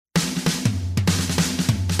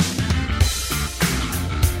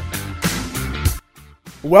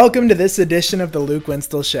Welcome to this edition of the Luke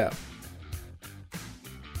Winstall Show.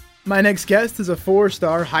 My next guest is a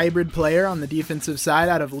four-star hybrid player on the defensive side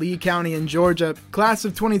out of Lee County in Georgia, class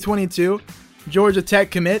of 2022, Georgia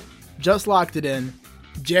Tech commit, just locked it in,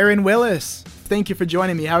 Jaron Willis. Thank you for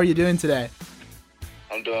joining me. How are you doing today?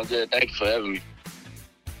 I'm doing good. Thank you for having me.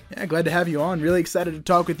 Yeah, glad to have you on. Really excited to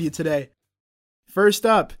talk with you today. First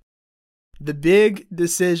up, the big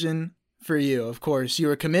decision for you, of course. You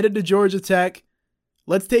were committed to Georgia Tech.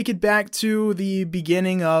 Let's take it back to the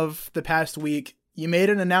beginning of the past week. You made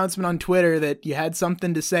an announcement on Twitter that you had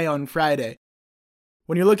something to say on Friday.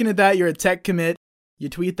 When you're looking at that, you're a Tech commit. You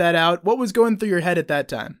tweet that out. What was going through your head at that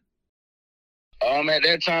time? At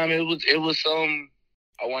that time, it was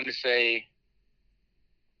I wanted to say,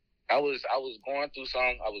 I was going through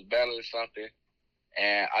something. I was battling something,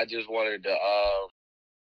 and I just wanted to,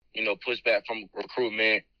 push back from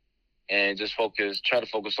recruitment and just try to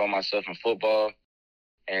focus on myself in football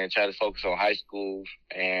and try to focus on high school.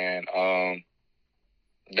 And I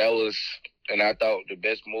thought the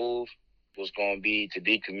best move was going to be to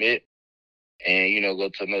decommit and, go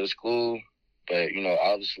to another school. But,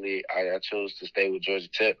 obviously I chose to stay with Georgia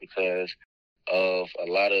Tech because of a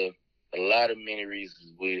lot of many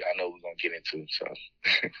reasons I know we're going to get into. So,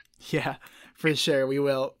 yeah, for sure. We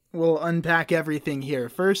will. We'll unpack everything here.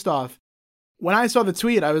 First off, when I saw the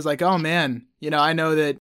tweet, I was like, oh man, I know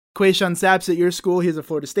that Quayshawn Sapp's at your school. He's a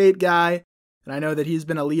Florida State guy. And I know that he's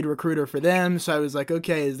been a lead recruiter for them. So I was like,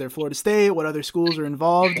 okay, is there Florida State? What other schools are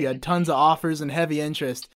involved? You had tons of offers and heavy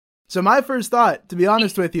interest. So my first thought, to be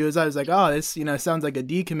honest with you, is I was like, oh, this, sounds like a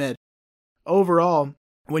decommit. Overall,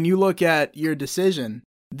 when you look at your decision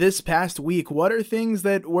this past week, what are things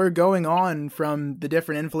that were going on from the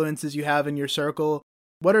different influences you have in your circle?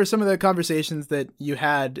 What are some of the conversations that you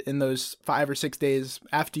had in those 5 or 6 days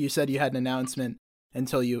after you said you had an announcement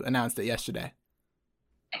until you announced it yesterday?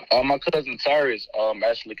 My cousin Tyrus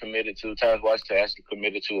actually committed to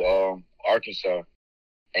Arkansas.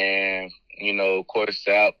 And, of course,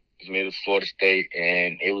 Sapp was committed to Florida State,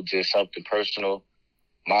 and it was just something personal.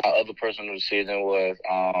 My other personal decision was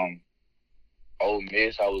Ole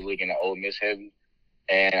Miss. I was looking at Ole Miss heavy.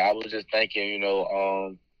 And I was just thinking,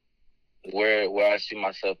 where I see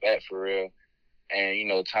myself at for real.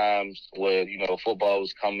 And, times where, football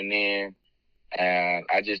was coming in, and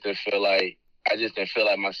I just didn't feel like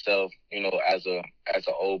myself, as an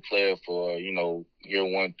old player for, year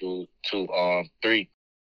 1 through 3.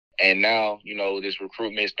 And now, this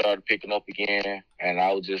recruitment started picking up again, and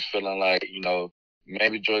I was just feeling like,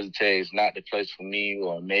 maybe Georgia Tech is not the place for me,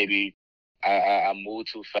 or maybe I moved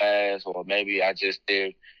too fast, or maybe I just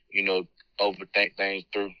did, overthink things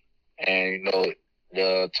through. And,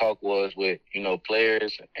 the talk was with,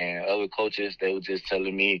 players and other coaches. They were just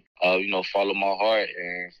telling me, follow my heart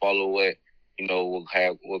and follow what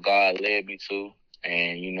God led me to.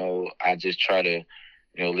 And, I just try to,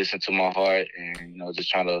 listen to my heart and, just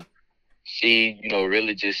trying to see,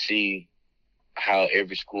 really just see how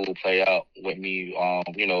every school play out with me,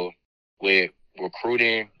 with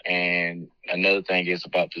recruiting. And another thing is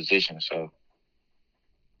about position. So.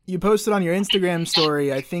 You posted on your Instagram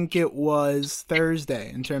story, I think it was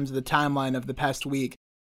Thursday, in terms of the timeline of the past week.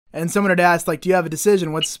 And someone had asked, do you have a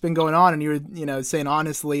decision? What's been going on? And you were, saying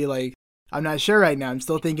honestly, I'm not sure right now. I'm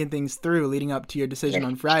still thinking things through leading up to your decision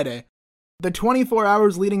on Friday. The 24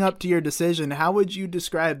 hours leading up to your decision, how would you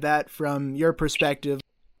describe that from your perspective?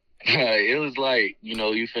 It was like, you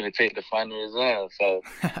finna take the final exam. So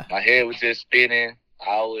my head was just spinning.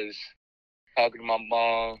 I was talking to my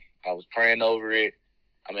mom. I was praying over it.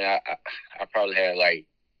 I mean, I probably had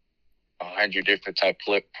 100 different type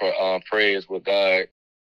prayers with God.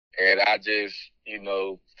 And I just,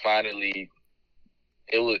 finally,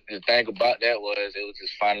 the thing about that was it was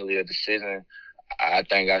just finally a decision. I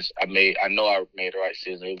think I know I made the right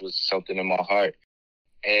decision. It was something in my heart.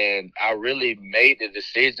 And I really made the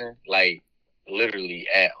decision, literally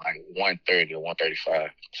at 1:30 or 1:35.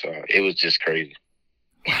 So it was just crazy.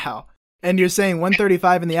 Wow. And you're saying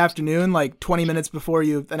 1:35 in the afternoon, 20 minutes before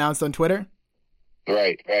you announced on Twitter?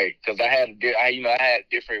 Right. Because I had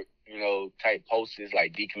different, type posts,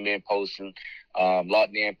 like decommit posts,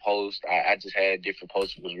 locked in posts. I just had different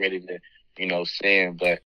posts was ready to, send.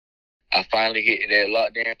 But I finally hit that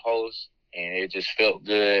locked in post, and it just felt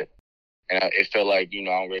good. And it felt like,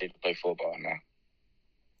 I'm ready to play football now.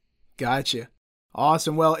 Gotcha.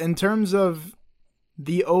 Awesome. Well, in terms of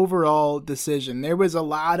the overall decision, there was a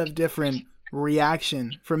lot of different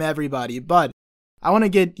reaction from everybody, but I want to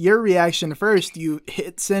get your reaction first. You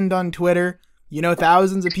hit send on Twitter.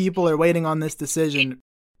 Thousands of people are waiting on this decision.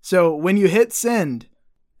 So when you hit send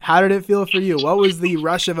How did it feel for you? What was the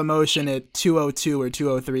rush of emotion at 2:02 or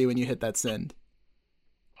 2:03 when you hit that send?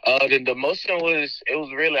 The emotion was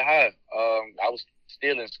really high. I was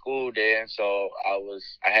still in school then, so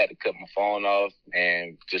I had to cut my phone off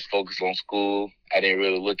and just focus on school. I didn't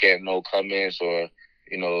really look at no comments or,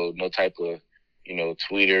 no type of,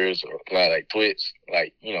 tweeters or like twits,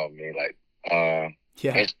 like, what I mean, like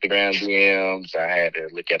Yeah. Instagram DMs. I had to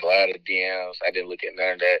look at a lot of DMs. I didn't look at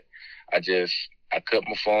none of that. I cut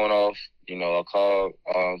my phone off. I called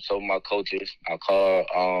some of my coaches. I called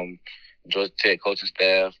Georgia Tech coaching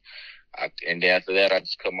staff. And then after that, I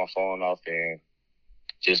just cut my phone off and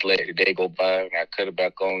just let the day go by. And I cut it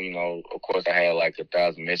back on. Of course, I had like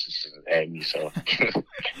 1,000 messages at me. So.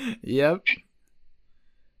 Yep.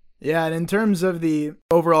 Yeah, and in terms of the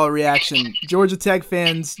overall reaction, Georgia Tech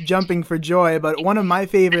fans jumping for joy, but one of my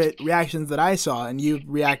favorite reactions that I saw, and you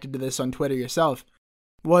reacted to this on Twitter yourself,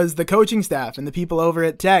 was the coaching staff and the people over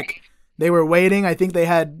at Tech. They were waiting. I think they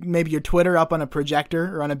had maybe your Twitter up on a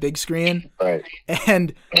projector or on a big screen. Right.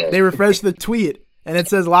 And they refresh the tweet, and it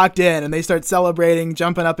says locked in, and they start celebrating,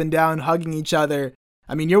 jumping up and down, hugging each other.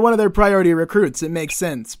 I mean, you're one of their priority recruits. It makes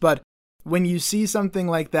sense. But when you see something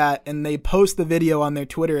like that and they post the video on their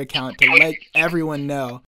Twitter account to let everyone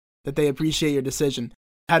know that they appreciate your decision,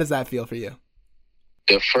 how does that feel for you?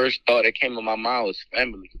 The first thought that came to my mind was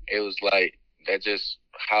family. It was like, that's just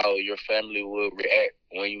how your family would react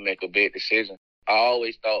when you make a big decision. I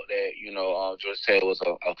always thought that, Georgia Tech was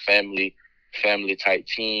a family type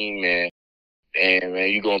team, and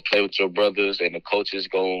man, you're gonna play with your brothers, and the coaches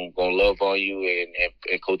gonna love on you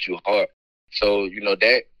and coach you hard. So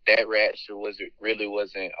that reaction wasn't.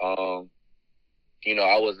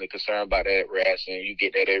 I wasn't concerned about that reaction. You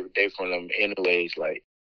get that every day from them, anyways. Like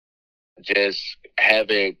just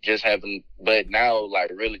having, but now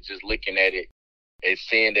like really just looking at it and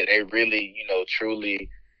seeing that they really, truly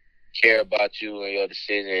care about you and your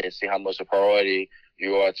decision, and see how much a priority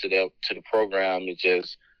you are to the program. It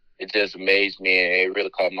just amazed me, and it really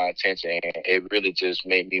caught my attention, and it really just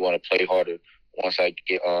made me want to play harder once I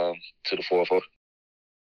get to the 4-4.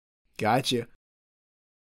 Got you.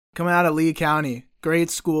 Coming out of Lee County, great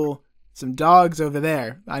school, some dogs over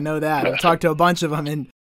there. I know that. I've talked to a bunch of them, and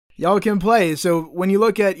y'all can play. So when you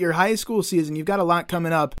look at your high school season, you've got a lot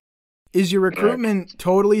coming up. Is your recruitment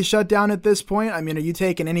totally shut down at this point? I mean, are you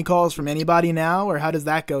taking any calls from anybody now, or how does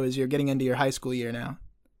that go as you're getting into your high school year now?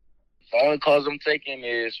 The only calls I'm taking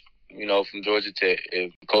is, from Georgia Tech.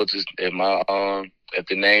 If coaches, if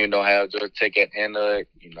the name don't have Georgia Tech at the end of it,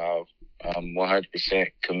 I'm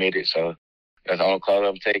 100% committed. So that's the only call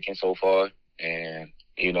I'm taking so far. And,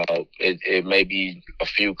 it may be a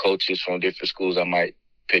few coaches from different schools I might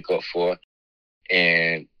pick up for.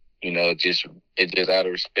 And, it's just out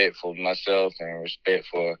of respect for myself and respect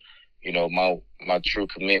for, my true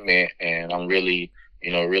commitment. And I'm really,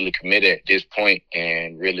 really committed at this point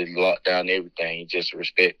and really locked down everything. Just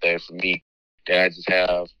respect that for me, that I just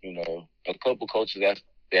have, a couple coaches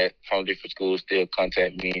that from different schools still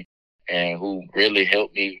contact me and who really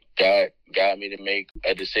helped me, guide me to make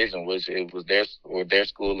a decision, was it was their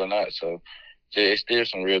school or not. So there's still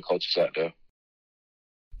some real coaches out there.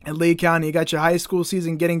 At Lee County, you got your high school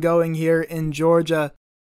season getting going here in Georgia.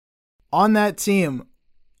 On that team,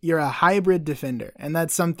 you're a hybrid defender, and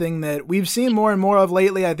that's something that we've seen more and more of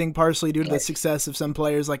lately, I think partially due to the success of some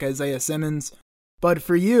players like Isaiah Simmons. But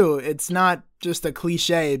for you, it's not just a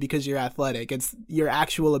cliche because you're athletic. It's your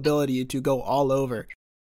actual ability to go all over.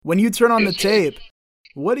 When you turn on the tape,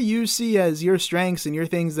 what do you see as your strengths and your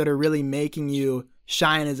things that are really making you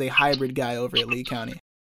shine as a hybrid guy over at Lee County?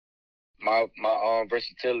 My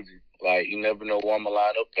versatility. Like, you never know where I'm going to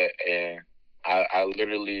line up at. And I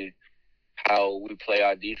literally, how we play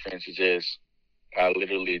our defense is I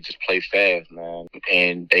literally just play fast, man.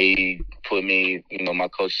 And they put me, my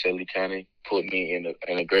coach at Lee County put me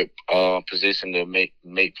in a great position to make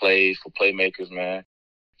plays for playmakers, man.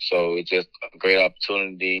 So it's just a great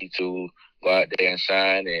opportunity to go out there and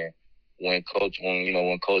shine. And when coach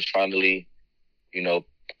finally,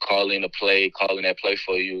 calling that play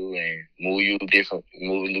for you and move you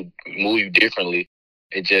differently,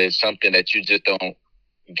 it's just something that you just don't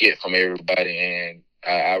get from everybody. And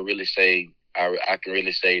I really say, I can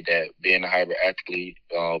really say that being a hybrid athlete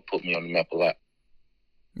put me on the map a lot.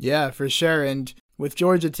 Yeah, for sure. And with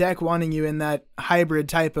Georgia Tech wanting you in that hybrid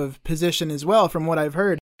type of position as well, from what I've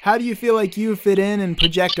heard, how do you feel like you fit in and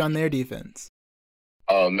project on their defense?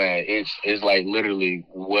 Oh, man, it's like literally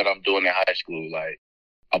what I'm doing in high school. Like,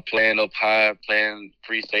 I'm playing up high, playing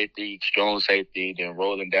free safety, strong safety, then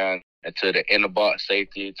rolling down into the inner box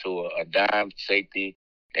safety to a dime safety,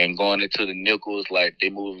 and going into the nickels. Like, they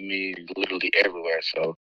moving me literally everywhere.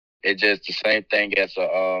 So it's just the same thing as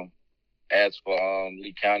for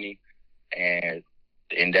Lee County, and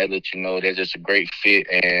that let you know they're just a great fit.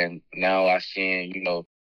 And now I seen,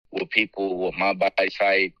 with people with my body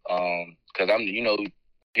type, because I'm,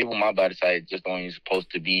 people with my body type just don't even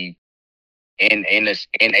supposed to be in a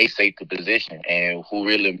safety position. And who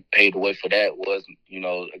really paved the way for that was,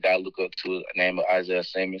 a guy I look up to, the name of Isaiah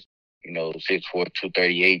Simmons, 6'4",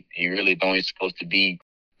 238. He really don't even supposed to be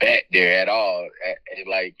back there at all,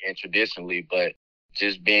 and traditionally, but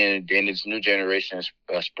just being in this new generation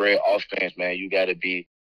spread offense, man, you gotta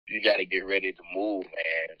get ready to move,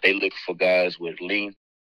 and they look for guys with length,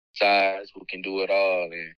 size, who can do it all,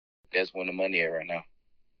 and that's when the money at right now.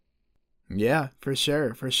 Yeah, for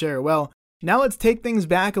sure, for sure. Well, now let's take things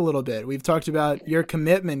back a little bit. We've talked about your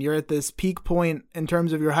commitment. You're at this peak point in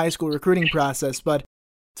terms of your high school recruiting process, but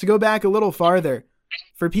to go back a little farther,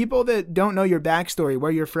 for people that don't know your backstory,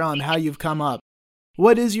 where you're from, how you've come up,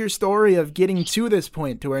 what is your story of getting to this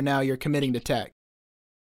point to where now you're committing to Tech?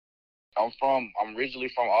 I'm originally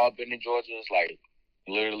from Albany, Georgia. It's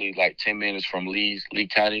literally 10 minutes from Lee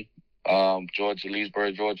County, Georgia,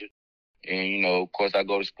 Leesburg, Georgia. And, of course I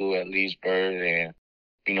go to school at Leesburg,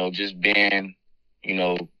 and, just being,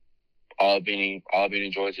 Albany,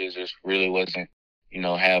 Georgia just really wasn't,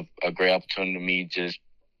 have a great opportunity to me just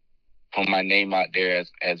put my name out there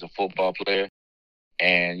as a football player.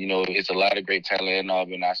 And, it's a lot of great talent in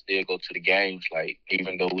Albany. I still go to the games.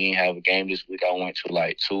 Even though we didn't have a game this week, I went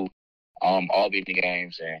to two Albany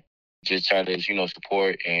games, and just try to,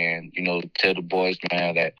 support and, tell the boys,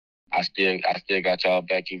 man, that I still got y'all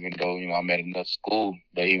back, even though, I'm at another school.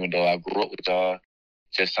 But even though I grew up with y'all,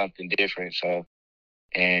 just something different. So,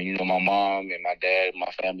 and, my mom and my dad,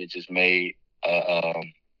 my family just made, I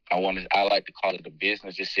like to call it a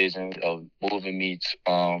business decision of moving me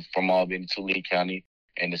from Albany to Lee County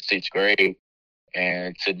in the 6th grade.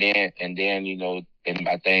 And I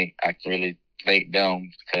think I can really thank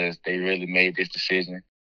them, because they really made this decision,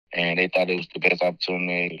 and they thought it was the best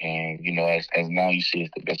opportunity. And, as now you see,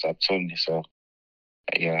 it's the best opportunity. So,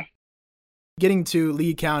 yeah. Getting to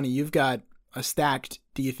Lee County, you've got a stacked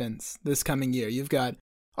defense this coming year. You've got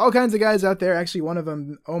all kinds of guys out there. Actually, one of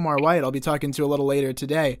them, Omar White, I'll be talking to a little later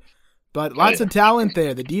today. But lots of talent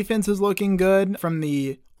there. The defense is looking good from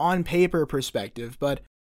the on-paper perspective. But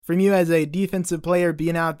from you as a defensive player,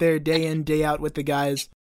 being out there day in, day out with the guys,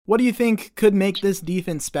 what do you think could make this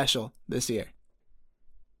defense special this year?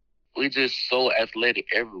 We just so athletic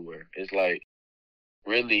everywhere. It's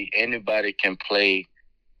really anybody can play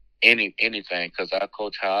anything, because I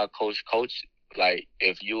coach how I coach.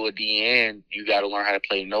 If you're a DN, you got to learn how to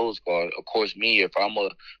play nose guard. Of course, me, if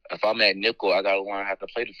I'm at nickel, I got to learn how to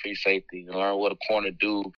play the free safety and learn what a corner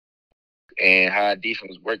do, and how our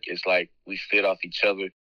defense work. It's we fit off each other,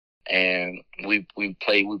 and we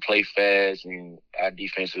play fast, and our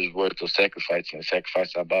defense is worth the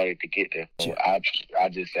sacrifice our body to get there. So I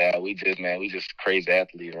just say we just crazy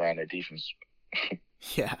athletes around the defense.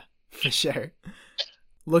 Yeah, for sure.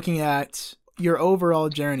 Looking at your overall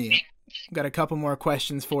journey, I've got a couple more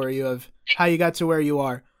questions for you of how you got to where you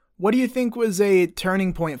are. What do you think was a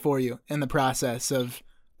turning point for you in the process of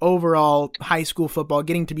overall high school football,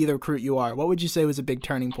 getting to be the recruit you are? What would you say was a big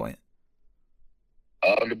turning point?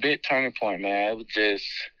 The big turning point, man, it was just,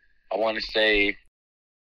 I want to say,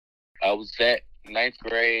 I was at 9th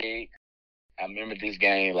grade. I remember this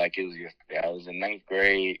game like it was yesterday. I was in 9th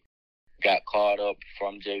grade, got called up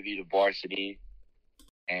from JV to varsity,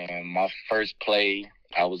 and my first play,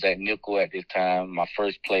 I was at nickel at this time. My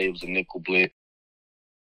first play was a nickel blitz.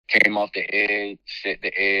 Came off the edge, set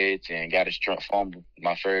the edge, and got a strong fumble.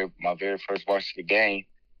 My very first varsity game.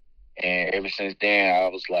 And ever since then, I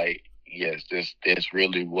was like, yes, this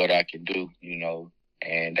really what I can do,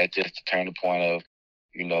 And that's just the turning point of,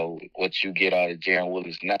 what you get out of Jaron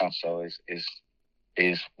Willis now. So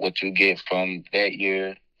it's what you get from that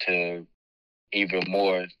year to even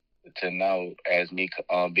more to now as me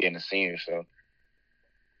being a senior. So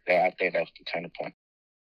I think that's the turning point.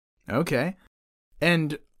 Okay.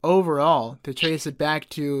 And overall, to trace it back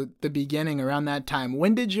to the beginning around that time,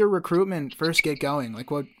 when did your recruitment first get going?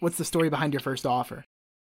 What's the story behind your first offer?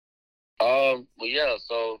 Well, yeah,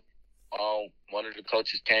 so one of the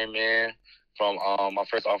coaches came in from my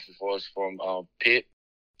first offer was from Pitt.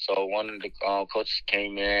 So one of the coaches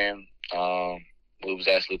came in. We was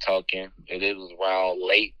actually talking. It was around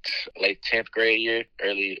late 10th grade year,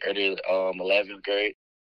 early 11th grade.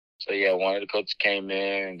 So yeah, one of the coaches came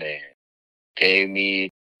in and gave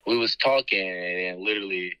me. We was talking, and then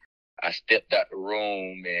literally I stepped out the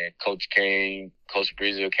room, and Coach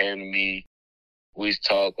Brizio came to me. We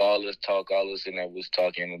talk, all this, and then we was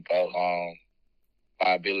talking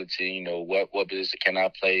my ability, what position can I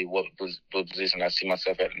play, what position I see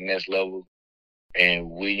myself at the next level. And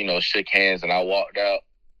we, shook hands and I walked out.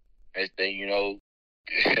 Next thing you know,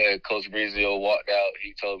 Coach Brizio walked out.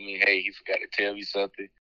 He told me, hey, he forgot to tell me something.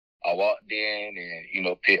 I walked in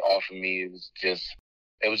and, Pitt offered me. It was just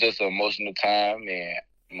an emotional time.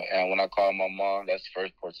 And when I called my mom, that's the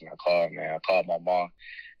first person I called, man. I called my mom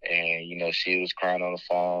and, she was crying on the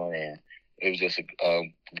phone, and it was just a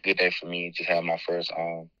good day for me to have my first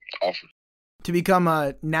offer. To become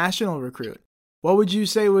a national recruit, what would you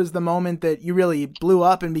say was the moment that you really blew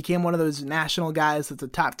up and became one of those national guys that's a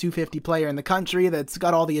top 250 player in the country that's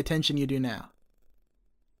got all the attention you do now?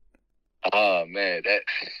 Oh, man, that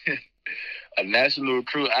a national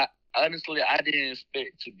recruit. Honestly, I didn't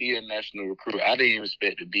expect to be a national recruit. I didn't even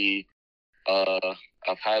expect to be a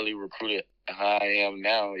highly recruited how I am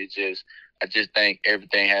now. I just think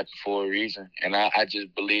everything happened for a reason. And I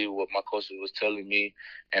just believe what my coaches was telling me,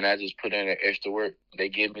 and I just put in the extra work. They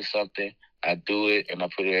give me something, I do it, and I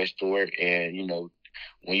put in extra work. And,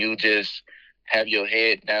 when you just have your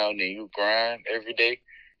head down and you grind every day,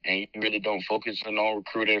 and you really don't focus on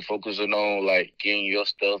recruiting, focusing on, like, getting your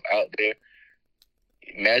stuff out there,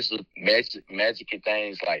 magical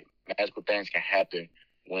things can happen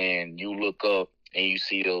when you look up and you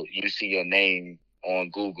see your name on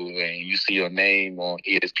Google and you see your name on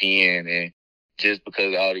ESPN, and just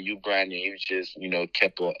because all of you grinding, you just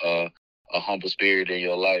kept a humble spirit in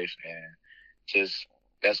your life, and just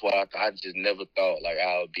that's why I just never thought like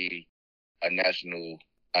I would be a national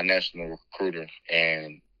recruiter.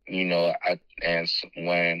 And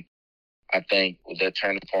when I think the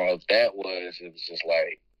turning point of that was, it was just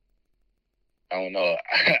like, I don't know.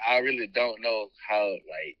 I really don't know how,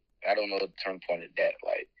 like, I don't know the turning point of that.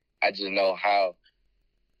 Like, I just know how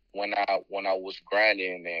when I was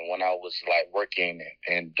grinding and when I was, like, working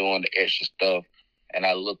and doing the extra stuff, and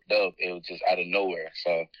I looked up, it was just out of nowhere.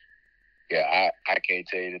 So, yeah, I can't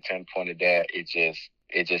tell you the turning point of that. It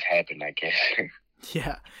just happened, I guess.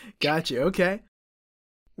 Yeah, got you. Okay.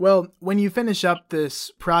 Well, when you finish up this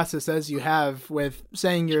process as you have with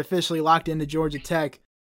saying you're officially locked into Georgia Tech,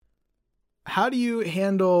 how do you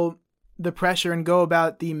handle the pressure and go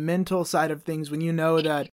about the mental side of things when you know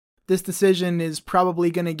that this decision is probably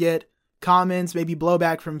going to get comments, maybe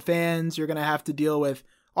blowback from fans? You're going to have to deal with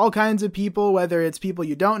all kinds of people, whether it's people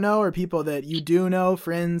you don't know or people that you do know,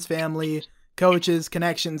 friends, family, coaches,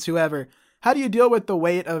 connections, whoever. How do you deal with the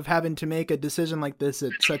weight of having to make a decision like this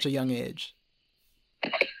at such a young age?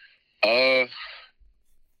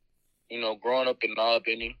 Growing up in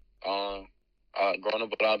Albany,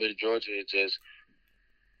 Georgia,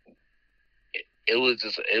 it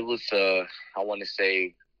was I want to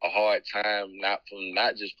say a hard time, not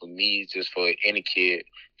just for me, just for any kid,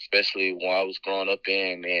 especially when I was growing up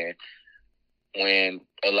and when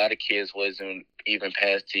a lot of kids wasn't even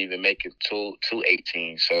past to even making to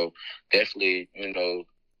 18. So definitely,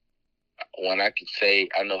 when I can say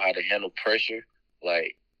I know how to handle pressure,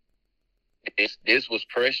 like this was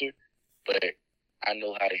pressure, but I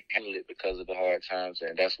know how to handle it because of the hard times,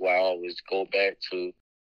 and that's why I always going back to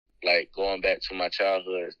my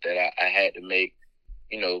childhood, that I had to make,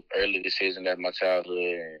 early decisions at my childhood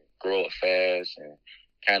and grow up fast and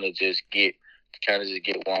kind of just get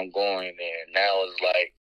where I'm going. And now it's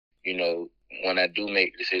like, when I do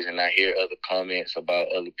make decisions, I hear other comments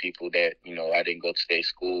about other people that, I didn't go to state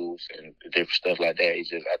schools and different stuff like that.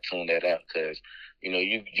 I tune that out because,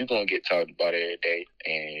 you're going to get talked about every day,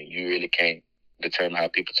 and you really can't determine how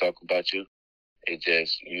people talk about you. It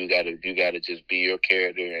just, you gotta just be your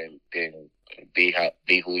character and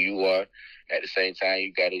be who you are. At the same time,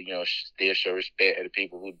 you gotta, still show respect to the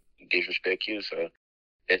people who disrespect you. So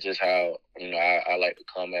that's just how, I like to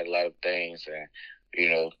come at a lot of things. And,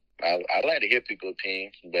 I like to hear people's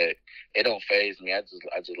opinions, but it don't faze me. I just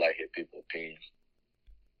like to hear people's opinions.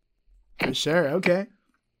 For sure. Okay.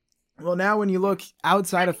 Well, now when you look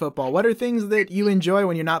outside of football, what are things that you enjoy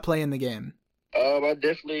when you're not playing the game? I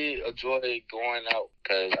definitely enjoy going out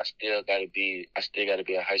because I still gotta be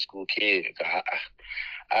a high school kid.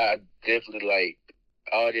 I definitely like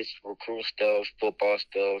all this recruit stuff, football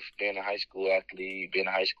stuff, being a high school athlete, being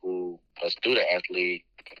a student athlete.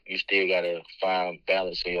 You still gotta find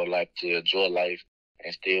balance in your life to enjoy life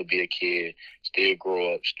and still be a kid, still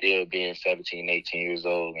grow up, still being 17, 18 years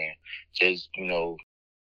old, and just,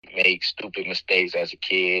 make stupid mistakes as a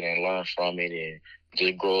kid and learn from it and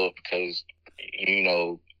just grow up because,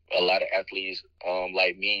 a lot of athletes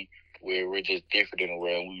like me, we're just different in the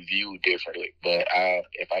world and we view differently. But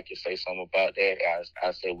if I could say something about that,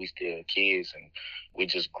 I say we still kids and we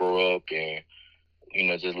just grow up and,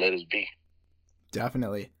 just let us be.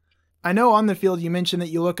 Definitely. I know on the field you mentioned that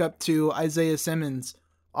you look up to Isaiah Simmons.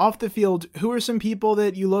 Off the field, who are some people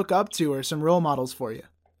that you look up to or some role models for you?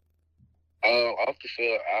 Off the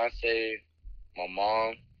field, I say my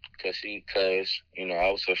mom, cause I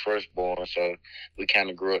was her firstborn, so we kind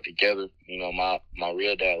of grew up together. My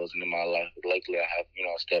real dad wasn't in my life, but luckily I have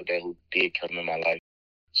a stepdad who did come in my life.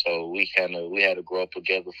 So we had to grow up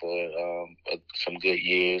together for some good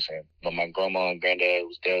years, but my grandma and granddad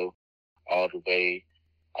was there all the way.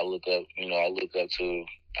 I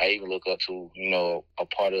even look up to a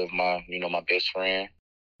part of my best friend.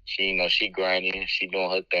 She grinding, she doing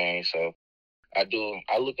her thing. So I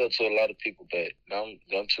look up to a lot of people, but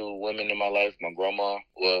them two women in my life, my grandma,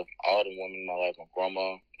 well, all the women in my life, my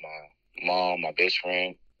grandma, my mom, my best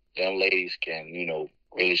friend, them ladies can,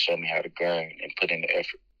 really show me how to grind and put in the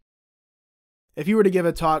effort. If you were to give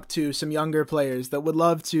a talk to some younger players that would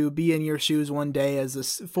love to be in your shoes one day as a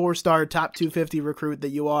 4-star top 250 recruit that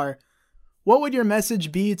you are, what would your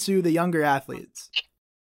message be to the younger athletes?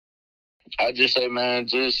 I just say, man,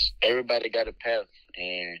 just everybody got a path,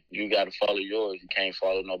 and you got to follow yours. You can't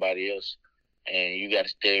follow nobody else, and you got to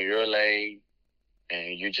stay in your lane,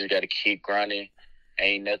 and you just got to keep grinding.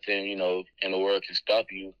 Ain't nothing, in the world can stop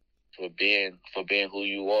you for being who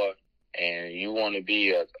you are, and you want to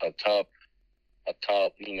be a top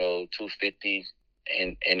 250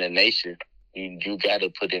 in the nation. You got to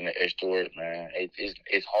put in the extra work, man.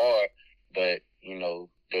 It's hard, but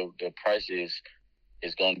the price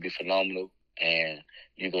is going to be phenomenal, and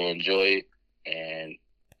you're going to enjoy it. And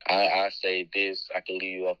I say this, I can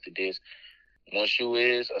leave you off to this. Once you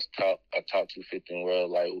is a top 250 in the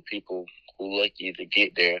world, like with people who lucky to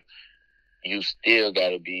get there, you still got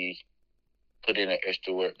to be put in the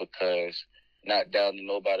extra work, because not down to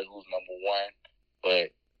nobody who's number one,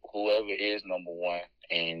 but whoever is number one,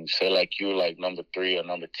 and say like you're like number 3 or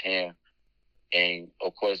number 10, and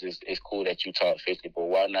of course it's cool that you top 50, but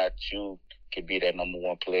why not you could be that number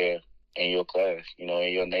 1 player in your class, in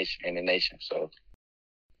your nation, in the nation. So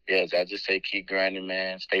yes, I just say keep grinding,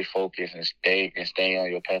 man. Stay focused and stay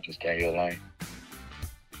on your path and stay in your lane.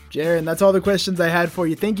 Jaron, that's all the questions I had for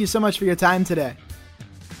you. Thank you so much for your time today.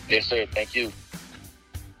 Yes, sir. Thank you.